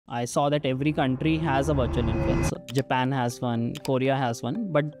I saw that every country has a virtual influencer. Japan has one, Korea has one,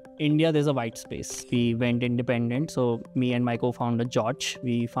 but India, there's a white space. We went independent. So me and my co-founder George,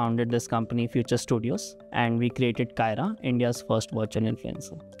 we founded this company, Futr Studios, and we created Kyra, India's first virtual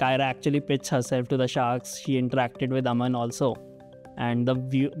influencer. Kyra actually pitched herself to the sharks. She interacted with Aman also. And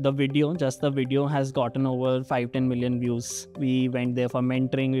the video has gotten over 5-10 million views. We went there for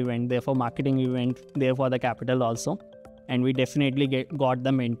mentoring, we went there for marketing, we went there for the capital also. And we definitely got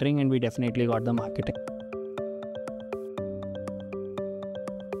the mentoring and we definitely got the marketing.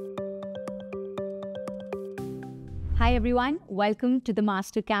 Hi everyone, welcome to the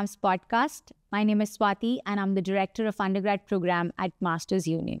MasterCamp's podcast. My name is Swati and I'm the Director of Undergrad Program at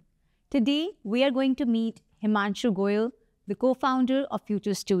Mastersunion. Today, we are going to meet Himanshu Goyal, the co-founder of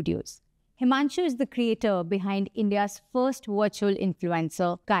Futr Studios. Himanshu is the creator behind India's first virtual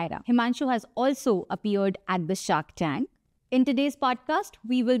influencer, Kyra. Himanshu has also appeared at the Shark Tank. In today's podcast,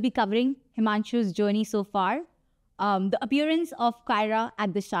 we will be covering Himanshu's journey so far, the appearance of Kyra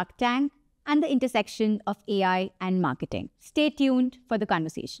at the Shark Tank, and the intersection of AI and marketing. Stay tuned for the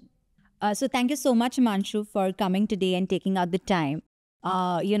conversation. So thank you so much, Himanshu, for coming today and taking out the time.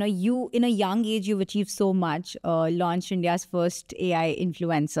 You in a young age, you've achieved so much, launched India's first AI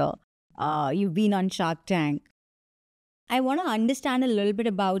influencer. You've been on Shark Tank. I want to understand a little bit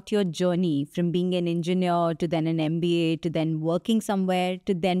about your journey from being an engineer to then an MBA to then working somewhere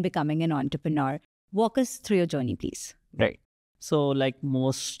to then becoming an entrepreneur. Walk us through your journey, please. Right. So like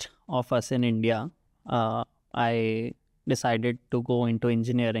most of us in India, I decided to go into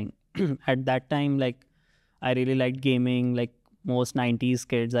engineering. At that time, I really liked gaming. Like most 90s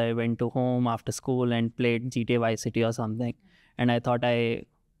kids, I went to home after school and played GTA Vice City or something. And I thought I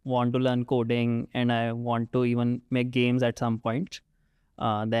want to learn coding and I want to even make games at some point.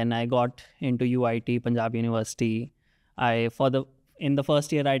 Then I got into UIT, Punjab University. In the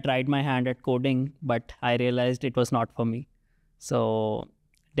first year, I tried my hand at coding, but I realized it was not for me. So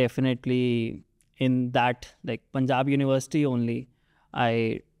definitely in that, Punjab University only,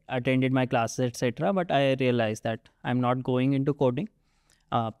 I attended my classes, etc. But I realized that I'm not going into coding.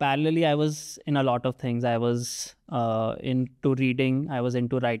 Parallelly, I was in a lot of things. I was into reading. I was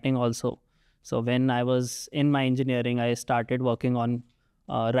into writing also. So when I was in my engineering, I started working on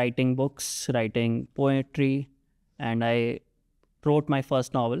writing books, writing poetry, and I wrote my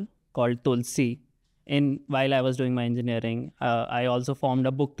first novel called Tulsi while I was doing my engineering. I also formed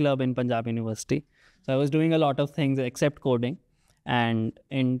a book club in Punjab University. So I was doing a lot of things except coding. And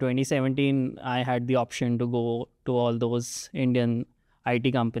in 2017, I had the option to go to all those Indian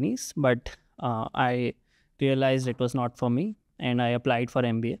IT companies, but I realized it was not for me and I applied for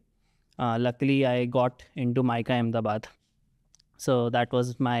MBA. Luckily, I got into MICA Ahmedabad. So that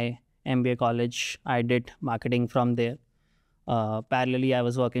was my MBA college. I did marketing from there. Parallelly, I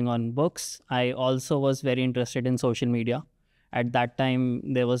was working on books. I also was very interested in social media. At that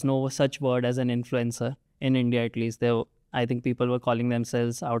time, there was no such word as an influencer in India, at least. I think people were calling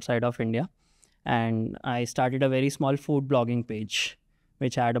themselves outside of India. And I started a very small food blogging page,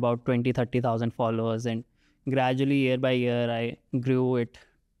 which had about 20,000-30,000 followers. And gradually, year by year, I grew it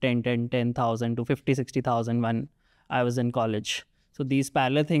 10,000 to 50,000-60,000 when I was in college. So these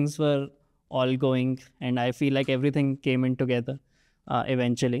parallel things were all going, and I feel like everything came in together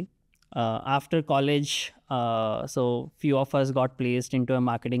eventually. After college, so few of us got placed into a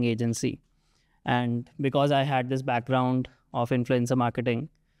marketing agency. And because I had this background of influencer marketing,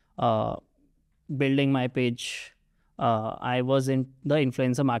 building my page, I was in the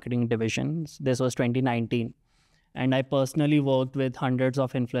influencer marketing division. This was 2019. And I personally worked with hundreds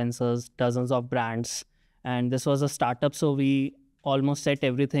of influencers, dozens of brands. And this was a startup, so we almost set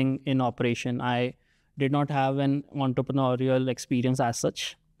everything in operation. I did not have an entrepreneurial experience as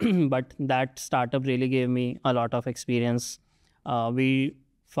such, but that startup really gave me a lot of experience. We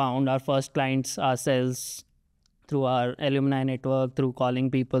found our first clients ourselves through our alumni network, through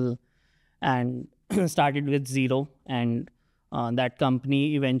calling people, and started with zero. And that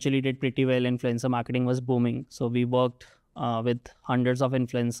company eventually did pretty well. Influencer marketing was booming. So we worked with hundreds of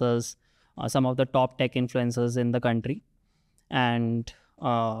influencers, some of the top tech influencers in the country. And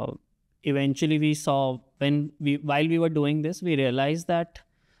eventually we saw while we were doing this, we realized that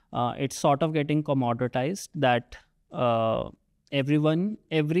it's sort of getting commoditized, that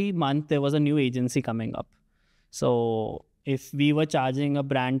every month there was a new agency coming up. So if we were charging a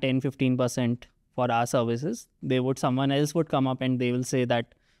brand 10-15% for our services, someone else would come up and they will say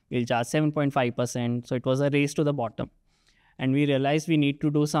that we'll charge 7.5%. So it was a race to the bottom. And we realized we need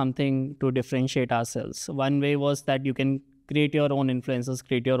to do something to differentiate ourselves. One way was that you can create your own influencers,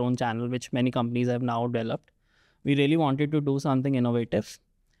 create your own channel, which many companies have now developed. We really wanted to do something innovative.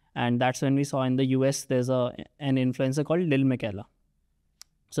 And that's when we saw in the US, there's an influencer called Lil Michaela.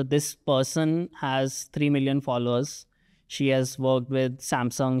 So this person has 3 million followers. She has worked with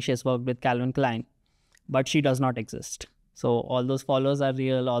Samsung, she has worked with Calvin Klein, but she does not exist. So all those followers are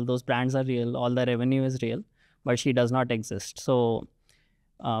real, all those brands are real, all the revenue is real, but she does not exist. So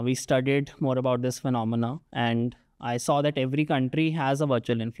we studied more about this phenomena, and I saw that every country has a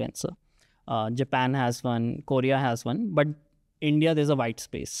virtual influencer. Japan has one, Korea has one, but India, there's a white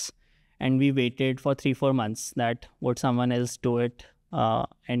space. And we waited for 3-4 months that would someone else do it.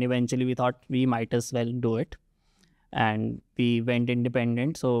 And eventually we thought we might as well do it. And we went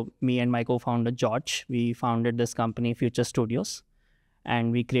independent. So me and my co-founder, George, we founded this company, Futr Studios.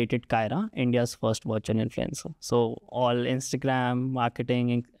 And we created Kyra, India's first virtual influencer. So all Instagram,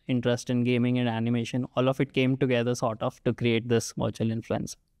 marketing, interest in gaming and animation, all of it came together sort of to create this virtual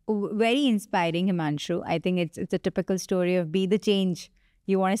influencer. Very inspiring, Himanshu. I think it's a typical story of be the change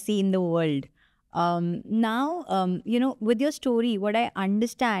you want to see in the world. Now, with your story, what I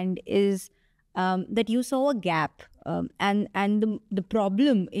understand is that you saw a gap, and the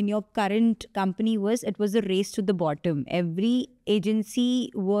problem in your current company was it was a race to the bottom. Every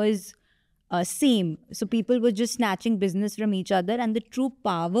agency was same, so people were just snatching business from each other, and the true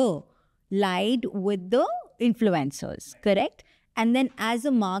power lied with the influencers, correct? And then as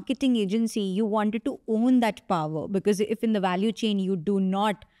a marketing agency, you wanted to own that power, because if in the value chain you do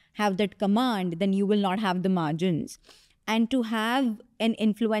not have that command, then you will not have the margins. And to have an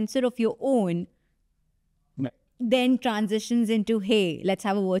influencer of your own then transitions into, hey, let's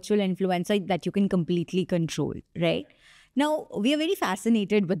have a virtual influencer that you can completely control, right? Now, we are very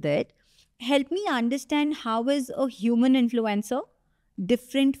fascinated with it. Help me understand, how is a human influencer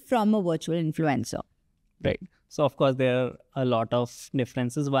different from a virtual influencer? Right. So, of course, there are a lot of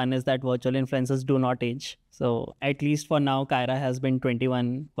differences. One is that virtual influencers do not age. So, at least for now, Kyra has been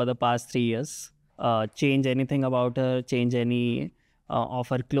 21 for the past 3 years. Change anything about her, change any of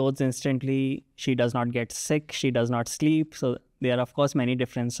her clothes instantly. She does not get sick. She does not sleep. So, there are, of course, many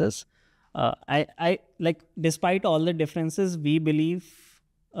differences. I like, despite all the differences, we believe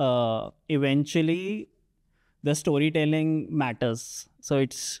eventually the storytelling matters. So,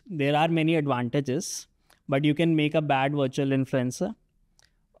 there are many advantages. But you can make a bad virtual influencer,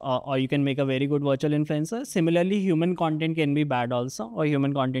 or you can make a very good virtual influencer. Similarly, human content can be bad also, or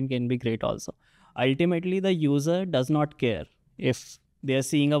human content can be great also. Ultimately, the user does not care if they're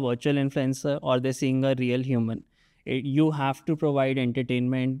seeing a virtual influencer or they're seeing a real human. You have to provide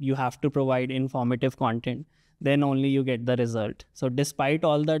entertainment, you have to provide informative content, then only you get the result. So despite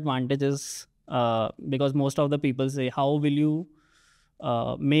all the advantages, because most of the people say, how will you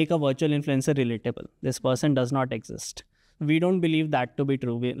make a virtual influencer relatable? This person does not exist. We don't believe that to be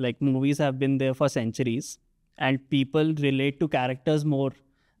true. Movies have been there for centuries, and people relate to characters more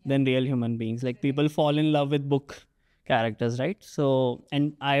than real human beings. Like, people fall in love with book characters, right? So,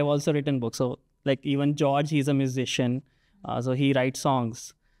 and I've also written books. So like, even George, he's a musician, so he writes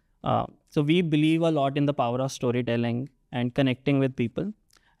songs. So we believe a lot in the power of storytelling and connecting with people.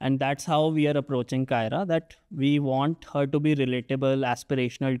 And that's how we are approaching Kyra, that we want her to be relatable,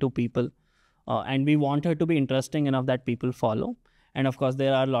 aspirational to people. And we want her to be interesting enough that people follow. And of course,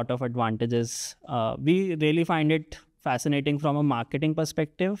 there are a lot of advantages. We really find it fascinating from a marketing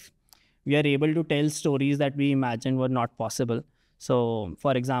perspective. We are able to tell stories that we imagined were not possible. So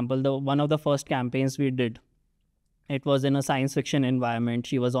for example, one of the first campaigns we did, it was in a science fiction environment.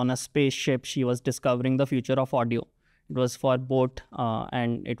 She was on a spaceship. She was discovering the future of audio. It was for boAt,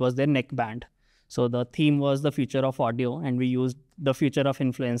 and it was their neck band. So the theme was the future of audio, and we used the future of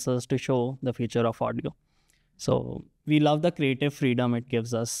influencers to show the future of audio. So we love the creative freedom it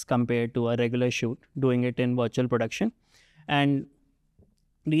gives us compared to a regular shoot, doing it in virtual production. And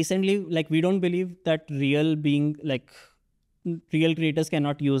recently, we don't believe that real creators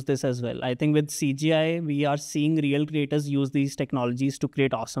cannot use this as well. I think with CGI, we are seeing real creators use these technologies to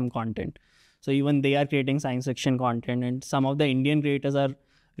create awesome content. So even they are creating science fiction content, and some of the Indian creators are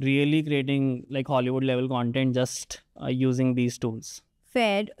really creating Hollywood level content just using these tools.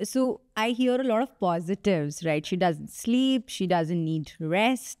 Fair. So I hear a lot of positives, right? She doesn't sleep. She doesn't need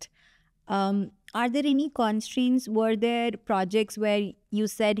rest. Are there any constraints? Were there projects where you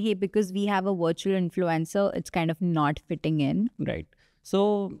said, hey, because we have a virtual influencer, it's kind of not fitting in? Right.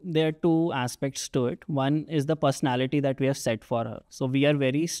 So there are two aspects to it. One is the personality that we have set for her. So we are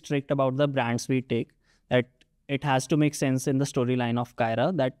very strict about the brands we take, that it has to make sense in the storyline of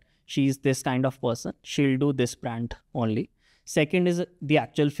Kyra, that she's this kind of person. She'll do this brand only. Second is the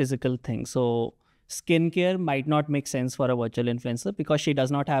actual physical thing. So skincare might not make sense for a virtual influencer because she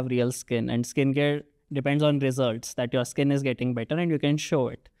does not have real skin, and skincare depends on results, that your skin is getting better and you can show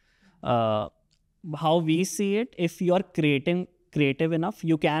it. how we see it, if you're creative enough,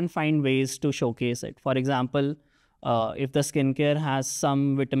 you can find ways to showcase it. For example, if the skincare has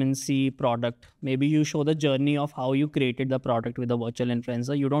some vitamin C product, maybe you show the journey of how you created the product with a virtual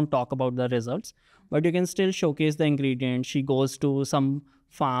influencer. You don't talk about the results, but you can still showcase the ingredients. She goes to some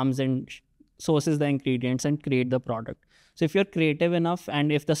farms and sources the ingredients and create the product. So if you're creative enough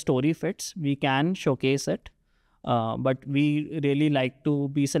and if the story fits, we can showcase it. But we really like to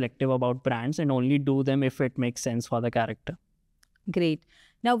be selective about brands and only do them if it makes sense for the character. Great.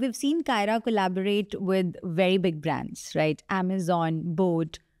 Now, we've seen Kyra collaborate with very big brands, right? Amazon,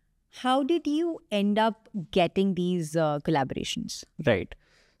 Boat. How did you end up getting these collaborations? Right.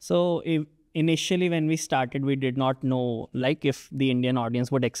 So initially when we started, we did not know like if the Indian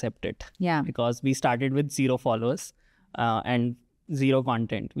audience would accept it. Yeah. Because we started with 0 followers and 0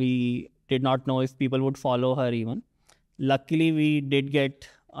 content. We did not know if people would follow her even. Luckily, we did get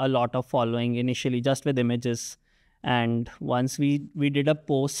a lot of following initially just with images. And once we did a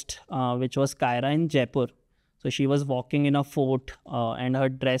post which was Kyra in Jaipur. So she was walking in a fort and her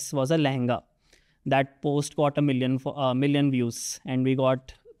dress was a lehenga. That post got a million views and we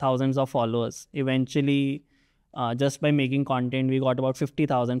got thousands of followers. Eventually, just by making content, we got about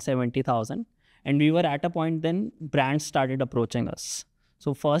 50,000, 70,000. And we were at a point then brands started approaching us.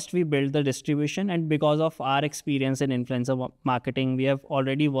 So first we built the distribution, and because of our experience in influencer marketing, we have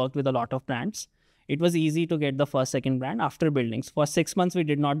already worked with a lot of brands. It was easy to get the first, second brand after building. For 6 months, we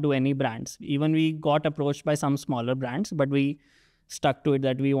did not do any brands. Even we got approached by some smaller brands, but we stuck to it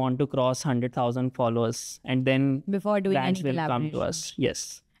that we want to cross 100,000 followers, and then Before doing brands any will come to us.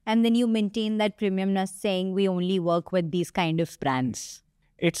 Yes. And then you maintain that premiumness, saying we only work with these kind of brands.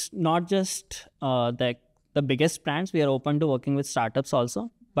 It's not just the biggest brands. We are open to working with startups also,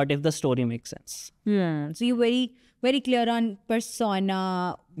 but if the story makes sense. So you're very clear on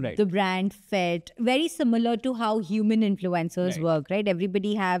persona, Right. the brand fit, very similar to how human influencers Right. work, right?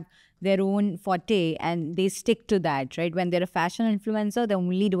 Everybody have their own forte and they stick to that, right? When they're a fashion influencer, they're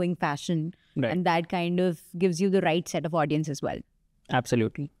only doing fashion. Right. And that kind of gives you the right set of audience as well.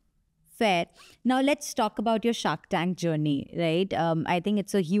 Absolutely. Fair. Now let's talk about your Shark Tank journey, right? I think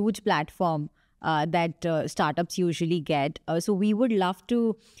it's a huge platform that startups usually get. So we would love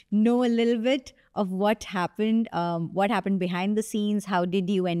to know a little bit of what happened behind the scenes. How did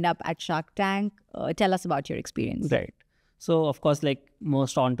you end up at Shark Tank? Tell us about your experience. Right. So of course, like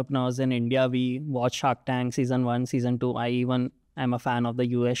most entrepreneurs in India, we watch Shark Tank season 1, season 2. I even am a fan of the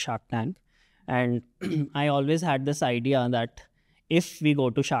US Shark Tank. And I always had this idea that if we go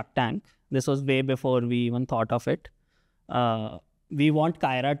to Shark Tank, this was way before we even thought of it, we want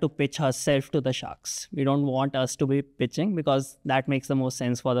Kyra to pitch herself to the sharks. We don't want us to be pitching because that makes the most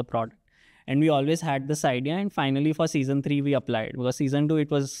sense for the product. And we always had this idea, and finally for season 3 we applied, because season 2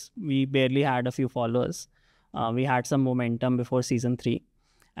 we barely had a few followers. We had some momentum before season 3.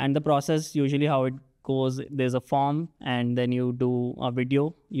 And the process, usually how it goes, there's a form and then you do a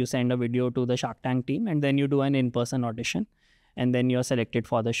video, you send a video to the Shark Tank team, and then you do an in-person audition, and then you're selected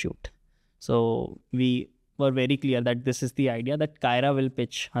for the shoot. So we were very clear that this is the idea, that Kyra will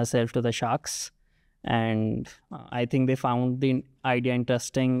pitch herself to the sharks. And I think they found the idea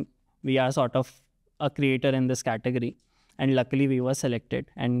interesting. We are sort of a creator in this category, and luckily we were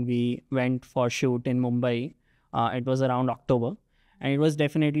selected and we went for shoot in Mumbai. It was around October, and it was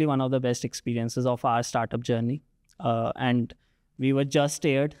definitely one of the best experiences of our startup journey. And we were just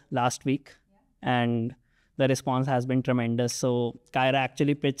aired last week, and the response has been tremendous. So Kyra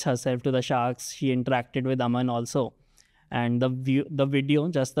actually pitched herself to the sharks. She interacted with Aman also. And the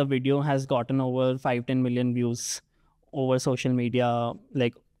video has gotten over 5-10 million views over social media.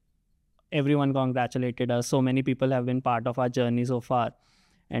 Like, everyone congratulated us. So many people have been part of our journey so far.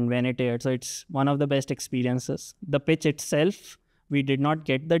 And when it aired, so it's one of the best experiences. The pitch itself, we did not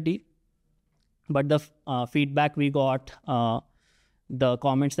get the deal, but the feedback we got, the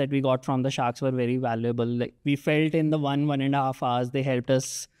comments that we got from the sharks were very valuable. Like, we felt in the 1.5 hours, they helped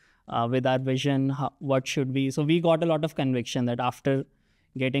us with our vision, what should we. So we got a lot of conviction that after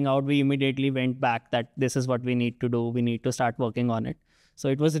getting out, we immediately went back that this is what we need to do. We need to start working on it. So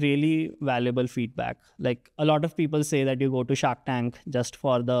it was really valuable feedback. Like, a lot of people say that you go to Shark Tank just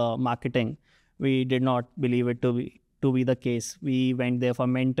for the marketing. We did not believe it to be the case. We went there for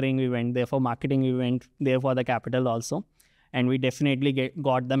mentoring, we went there for marketing, we went there for the capital also. And we definitely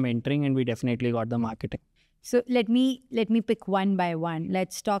got the mentoring, and we definitely got the marketing. So let me pick one by one.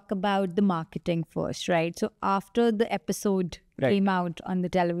 Let's talk about the marketing first, right? So after the episode came out on the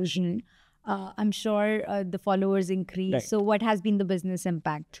television, I'm sure the followers increased. Right. So what has been the business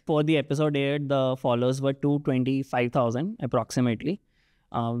impact? For the episode aired, the followers were 225,000 approximately.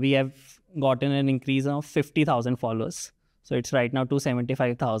 we have gotten an increase of 50,000 followers. So it's right now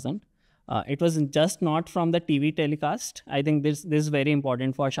 275,000. It was just not from the TV telecast. I think this is very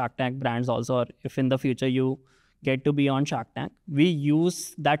important for Shark Tank brands also, or if in the future you get to be on Shark Tank. We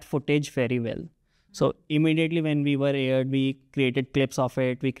use that footage very well. So immediately when we were aired, we created clips of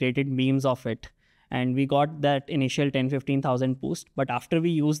it, we created memes of it, and we got that initial 10-15,000 boost. But after we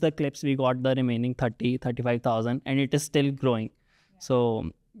used the clips, we got the remaining 30-35,000, and it is still growing.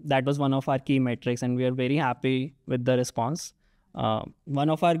 So that was one of our key metrics, and we are very happy with the response. One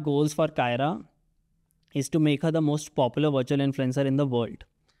of our goals for Kyra is to make her the most popular virtual influencer in the world.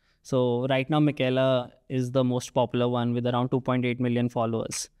 So right now, Michaela is the most popular one with around 2.8 million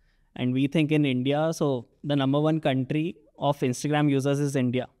followers. And we think in India, so the number one country of Instagram users is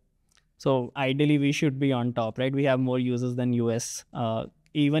India. So ideally, we should be on top, right? We have more users than US.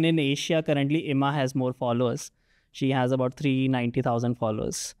 Even in Asia, currently, Ima has more followers. She has about 390,000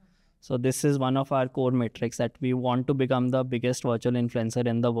 followers. So this is one of our core metrics, that we want to become the biggest virtual influencer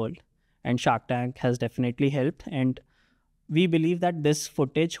in the world. And Shark Tank has definitely helped. And we believe that this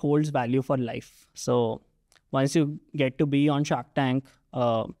footage holds value for life. So once you get to be on Shark Tank,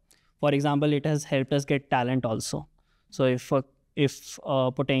 for example, it has helped us get talent also. So if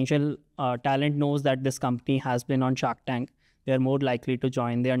a potential talent knows that this company has been on Shark Tank, they are more likely to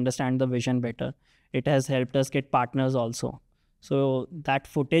join. They understand the vision better. It has helped us get partners also. So that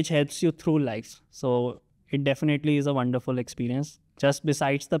footage helps you through life. So it definitely is a wonderful experience, just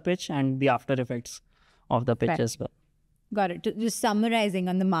besides the pitch and the after effects of the pitch as well. Got it. Just summarizing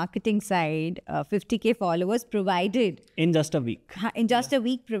on the marketing side, 50K followers provided. In just a week. In just a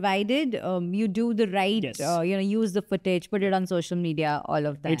week provided, you do the right, Yes. Use the footage, put it on social media, all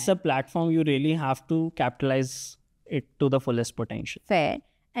of that. It's a platform you really have to capitalize it to the fullest potential. Fair.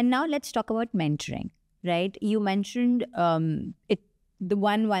 And now let's talk about mentoring, right? You mentioned the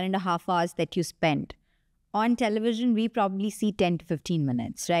 1.5 hours that you spent. On television, we probably see 10 to 15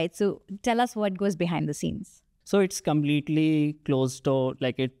 minutes, right? So tell us what goes behind the scenes. So it's completely closed door,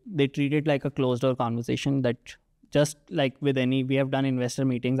 they treat it like a closed door conversation, that just like with we have done investor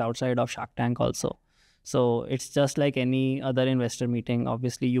meetings outside of Shark Tank also. So it's just like any other investor meeting.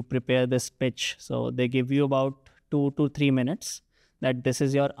 Obviously, you prepare this pitch. So they give you about 2 to 3 minutes, that this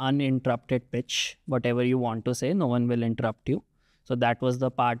is your uninterrupted pitch. Whatever you want to say, no one will interrupt you. So that was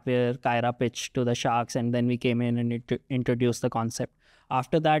the part where Kyra pitched to the sharks, and then we came in and introduced the concept.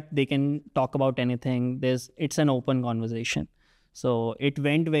 After that, they can talk about anything. It's an open conversation. So it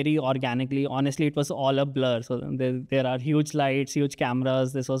went very organically. Honestly, it was all a blur. So there are huge lights, huge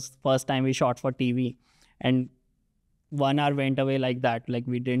cameras. This was first time we shot for TV. And 1 hour went away like that. Like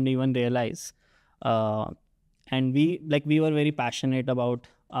we didn't even realize. And we were very passionate about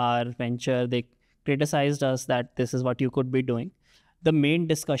our venture. They criticized us that this is what you could be doing. The main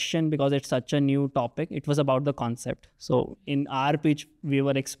discussion, because it's such a new topic, it was about the concept. So in our pitch, we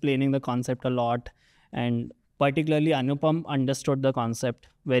were explaining the concept a lot, and particularly Anupam understood the concept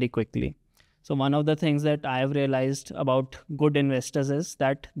very quickly. So one of the things that I have realized about good investors is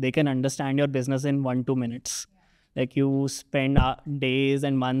that they can understand your business in 1-2 minutes. Like you spend days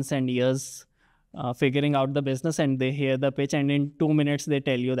and months and years figuring out the business, and they hear the pitch, and in 2 minutes they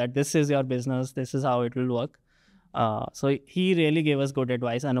tell you that this is your business, this is how it will work. So he really gave us good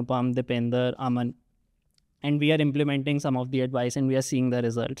advice, Anupam, Dipender, Aman, and we are implementing some of the advice, and we are seeing the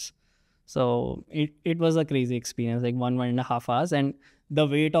results. So it was a crazy experience, like 1.5 hours, and the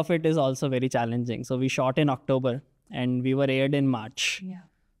weight of it is also very challenging. So we shot in October and we were aired in March. Yeah.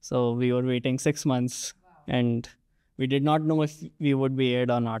 So we were waiting 6 months, and we did not know if we would be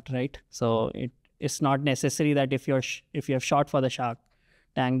aired or not, right? So it's not necessary that if you have shot for the Shark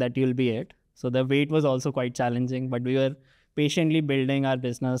Tank that you'll be aired. So the wait was also quite challenging, but we were patiently building our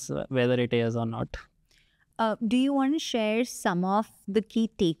business, whether it is or not. Do you want to share some of the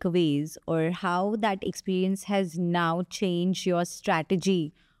key takeaways, or how that experience has now changed your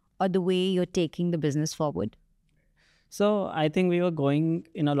strategy or the way you're taking the business forward? So I think we were going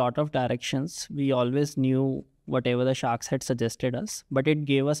in a lot of directions. We always knew whatever the sharks had suggested us, but it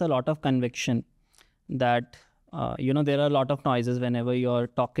gave us a lot of conviction that, there are a lot of noises whenever you're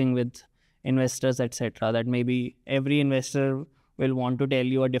talking with investors, etc., that maybe every investor will want to tell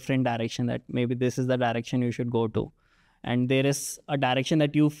you a different direction, that maybe this is the direction you should go to. And there is a direction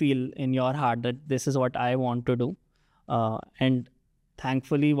that you feel in your heart that this is what I want to do. And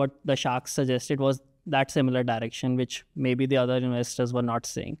thankfully, what the sharks suggested was that similar direction, which maybe the other investors were not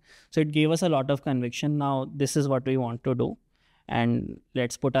saying. So it gave us a lot of conviction. Now, this is what we want to do, and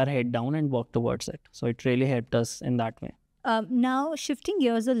let's put our head down and work towards it. So it really helped us in that way. Now, shifting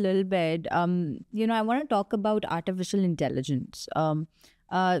gears a little bit, I want to talk about artificial intelligence.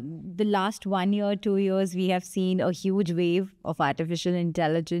 The last 1 year, 2 years, we have seen a huge wave of artificial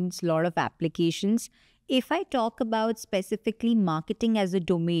intelligence, a lot of applications. If I talk about specifically marketing as a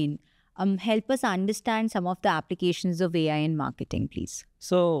domain, help us understand some of the applications of AI in marketing, please.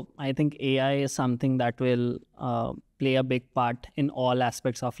 So I think AI is something that will play a big part in all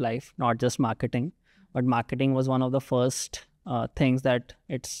aspects of life, not just marketing. But marketing was one of the first things that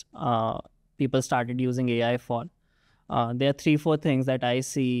people started using AI for. There are 3-4 things that I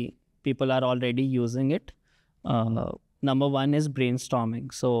see people are already using it. Number one is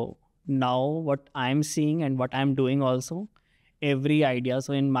brainstorming. So now what I'm seeing and what I'm doing also, every idea.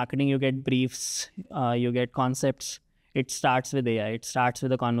 So in marketing, you get briefs, you get concepts. It starts with AI. It starts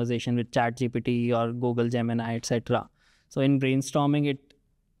with a conversation with ChatGPT or Google Gemini, etc. So in brainstorming,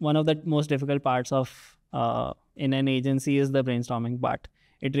 one of the most difficult parts of in an agency is the brainstorming part.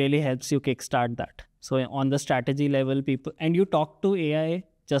 It really helps you kickstart that. So on the strategy level, people, and you talk to AI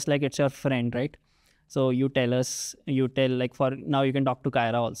just like it's your friend, right? So you tell like, for now you can talk to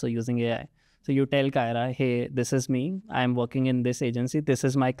Kyra also using AI. So you tell Kyra, hey, this is me. I'm working in this agency. This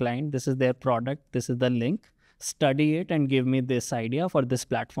is my client. This is their product. This is the link. Study it and give me this idea for this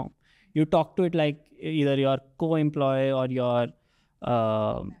platform. You talk to it like either your co-employee or your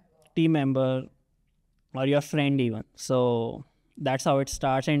team member or your friend even. So that's how it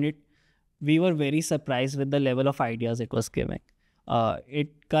starts. And we were very surprised with the level of ideas it was giving. It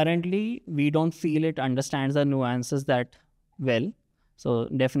currently, we don't feel it understands the nuances that well. So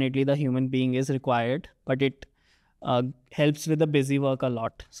definitely the human being is required, but it helps with the busy work a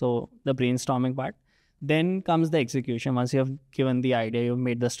lot. So the brainstorming part. Then comes the execution. Once you have given the idea, you've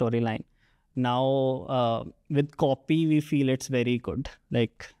made the storyline. Now with copy, we feel it's very good.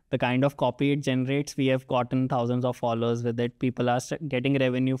 Like the kind of copy it generates, we have gotten thousands of followers with it. People are getting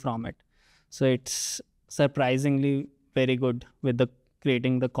revenue from it. So it's surprisingly very good with the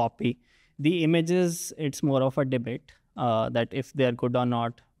creating the copy. The images, it's more of a debate that if they're good or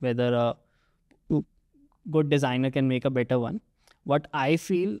not, whether a good designer can make a better one. What I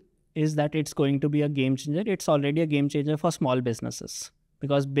feel is that it's going to be a game changer. It's already a game changer for small businesses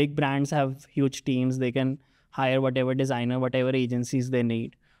because big brands have huge teams. They can hire whatever designer, whatever agencies they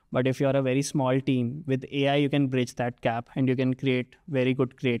need. But if you're a very small team, with AI, you can bridge that gap and you can create very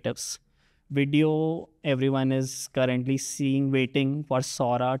good creatives. Video, everyone is currently waiting for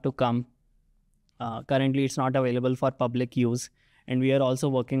Sora to come. Currently, it's not available for public use. And we are also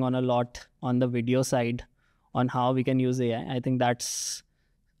working on a lot on the video side on how we can use AI. I think that's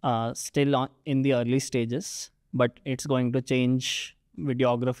still in the early stages, but it's going to change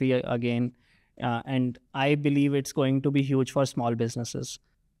videography again. And I believe it's going to be huge for small businesses.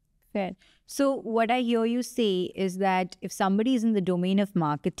 Fair. So what I hear you say is that if somebody is in the domain of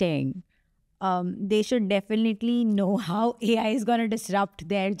marketing, they should definitely know how AI is going to disrupt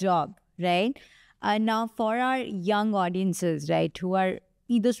their job, right? Now, for our young audiences, right, who are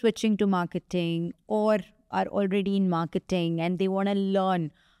either switching to marketing or are already in marketing and they want to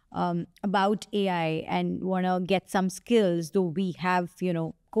learn about AI and want to get some skills, though we have,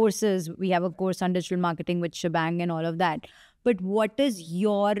 courses, we have a course on digital marketing with Shebang and all of that. But what is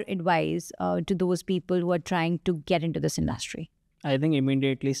your advice to those people who are trying to get into this industry? I think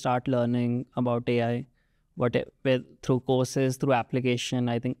immediately start learning about AI, through courses, through application.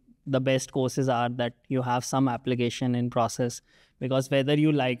 I think the best courses are that you have some application in process, because whether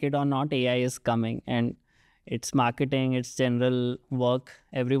you like it or not, AI is coming and it's marketing, it's general work.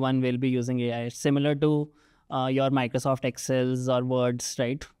 Everyone will be using AI. It's similar to your Microsoft Excels or Words,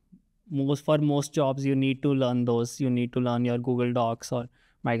 right? For most jobs, you need to learn those. You need to learn your Google Docs or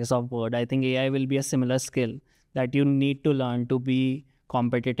Microsoft Word. I think AI will be a similar skill that you need to learn to be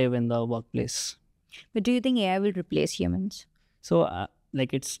competitive in the workplace. But do you think AI will replace humans? So,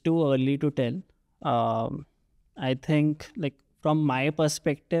 it's too early to tell. I think, from my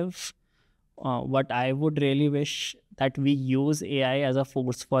perspective, what I would really wish that we use AI as a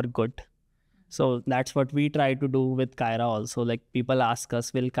force for good. So that's what we try to do with Kyra also. Like, people ask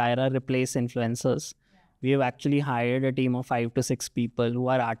us, will Kyra replace influencers? Yeah. We have actually hired a team of 5 to 6 people who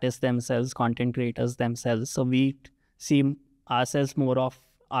are artists themselves, content creators themselves. So we see ourselves more of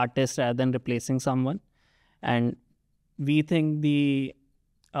artists rather than replacing someone. And we think the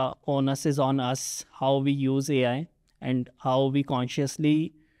onus is on us, how we use AI and how we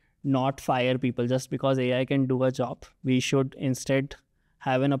consciously not fire people just because AI can do a job. We should instead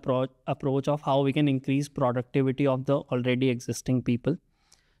have an approach of how we can increase productivity of the already existing people.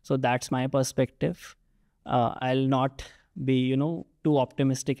 So that's my perspective. I'll not be, too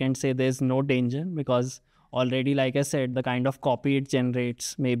optimistic and say there's no danger, because already, like I said, the kind of copy it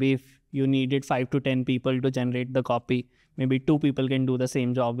generates, maybe if you needed 5 to 10 people to generate the copy, maybe 2 people can do the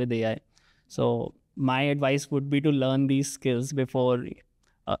same job with AI. So my advice would be to learn these skills before.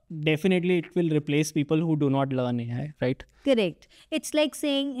 Definitely it will replace people who do not learn AI, right? Correct. It's like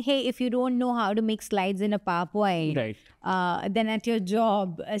saying, hey, if you don't know how to make slides in a PowerPoint, Right. then at your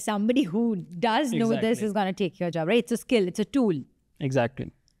job, somebody who does know this Exactly. is going to take your job, right? It's a skill, it's a tool.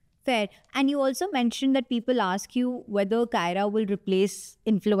 Exactly. Fair. And you also mentioned that people ask you whether Kyra will replace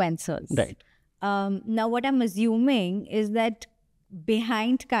influencers. Right. Now, what I'm assuming is that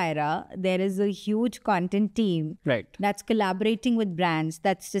behind Kyra, there is a huge content team Right. that's collaborating with brands,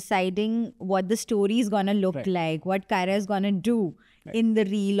 that's deciding what the story is going to look Right. like, what Kyra is going to do in the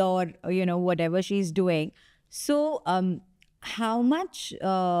reel or, whatever she's doing. So, how much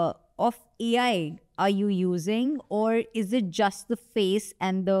of AI are you using, or is it just the face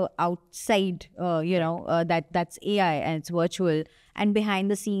and the outside, that's AI and it's virtual, and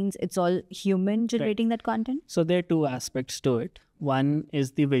behind the scenes, it's all human generating that content? So there are 2 aspects to it. One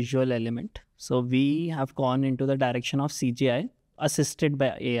is the visual element. So we have gone into the direction of CGI assisted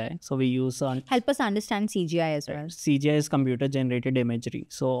by AI. So we use Help us understand CGI as well. CGI is computer generated imagery.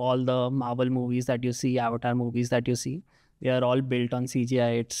 So all the Marvel movies that you see, Avatar movies that you see, they are all built on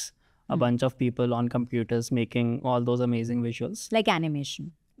CGI. It's a bunch of people on computers making all those amazing visuals. Like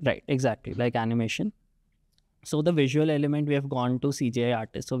animation. Right, exactly, like animation. So the visual element, we have gone to CGI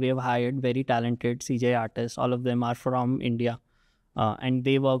artists. So we have hired very talented CGI artists. All of them are from India. And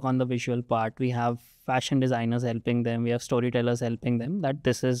they work on the visual part. We have fashion designers helping them. We have storytellers helping them, that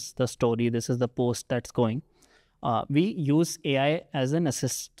this is the story, this is the post that's going. We use AI as an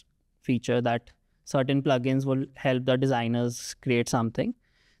assist feature, that certain plugins will help the designers create something.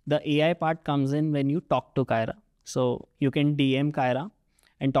 The AI part comes in when you talk to Kyra. So you can DM Kyra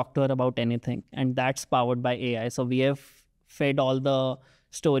and talk to her about anything, and that's powered by AI. So we have fed all the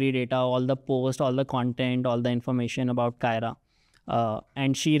story data, all the post, all the content, all the information about Kyra.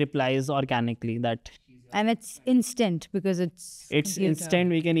 And she replies organically that, and it's instant because it's computer. Instant.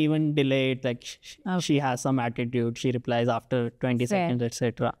 We can even delay it, like she has some attitude, she replies after 20 seconds,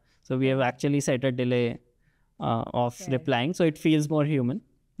 etc. So we have actually set a delay of replying, so it feels more human.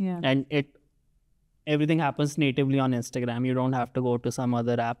 And everything happens natively on Instagram. You don't have to go to some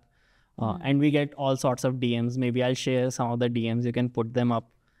other app. And we get all sorts of DMs. Maybe I'll share some of the DMs. You can put them up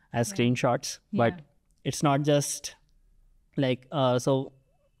as screenshots. But it's not just like, so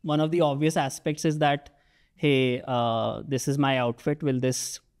one of the obvious aspects is that, hey, this is my outfit.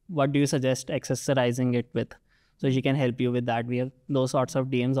 What do you suggest accessorizing it with? So she can help you with that. We have those sorts of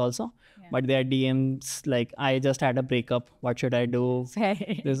DMs also. But there are DMs like, I just had a breakup, what should I do?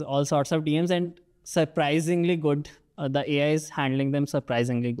 There's all sorts of DMs, and surprisingly good. The AI is handling them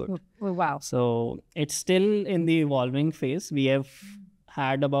surprisingly good. Oh, wow. So it's still in the evolving phase. We have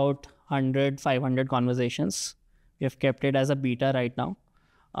had about 500 conversations. We have kept it as a beta right now,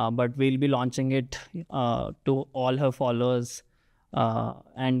 but we'll be launching it to all her followers.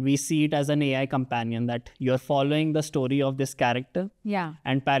 And we see it as an AI companion, that you're following the story of this character.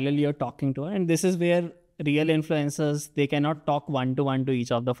 And parallelly you're talking to her. And this is where real influencers, they cannot talk one-to-one to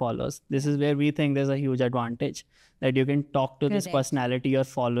each of the followers. This is where we think there's a huge advantage, that you can talk to this personality you're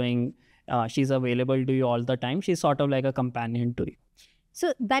following. She's available to you all the time. She's sort of like a companion to you.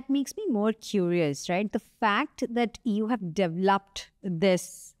 So that makes me more curious, right? The fact that you have developed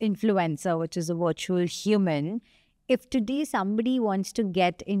this influencer, which is a virtual human, if today somebody wants to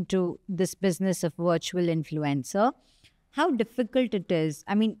get into this business of virtual influencer, how difficult it is?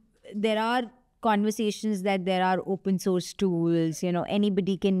 I mean, there are conversations that there are open source tools,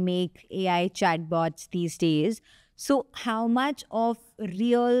 anybody can make AI chatbots these days. So how much of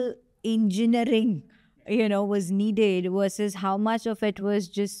real engineering, was needed versus how much of it was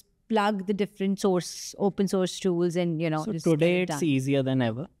just plug the different open source tools and, So just today get it it's easier than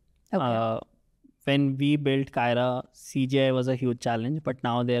ever. Okay. When we built Kyra, CGI was a huge challenge, but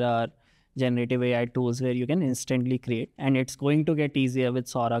now there are generative AI tools where you can instantly create, and it's going to get easier with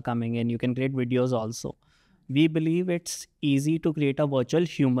Sora coming in. You can create videos also. We believe it's easy to create a virtual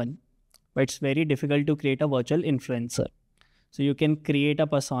human, but it's very difficult to create a virtual influencer. So you can create a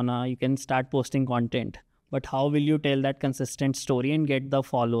persona, you can start posting content, but how will you tell that consistent story and get the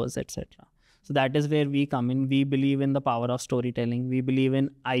followers, etc.? So that is where we come in. We believe in the power of storytelling. We believe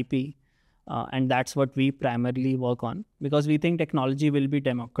in IP. And that's what we primarily work on, because we think technology will be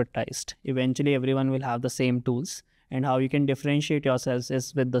democratized. Eventually, everyone will have the same tools, and how you can differentiate yourselves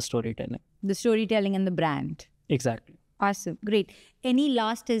is with the storytelling. The storytelling and the brand. Exactly. Awesome. Great. Any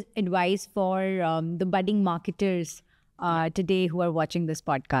last advice for the budding marketers today who are watching this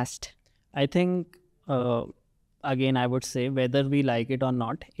podcast? I think, again, I would say, whether we like it or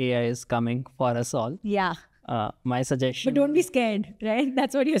not, AI is coming for us all. Yeah. My suggestion, But don't be scared, right?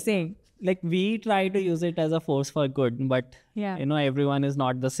 That's what you're saying. like we try to use it as a force for good, but Yeah. everyone is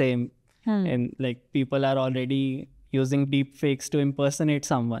not the same. And like people are already using deep fakes to impersonate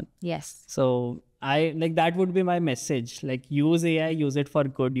someone. Yes. So I like that would be my message. Like use AI, use it for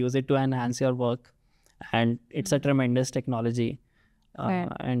good, use it to enhance your work. And it's a tremendous technology. Fair.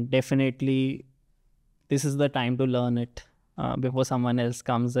 And definitely this is the time to learn it before someone else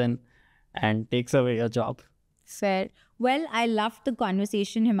comes in and takes away your job. Fair. Well, I loved the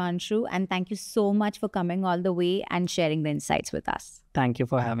conversation, Himanshu, and thank you so much for coming all the way and sharing the insights with us. Thank you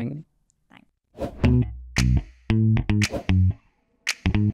for having me. Thanks.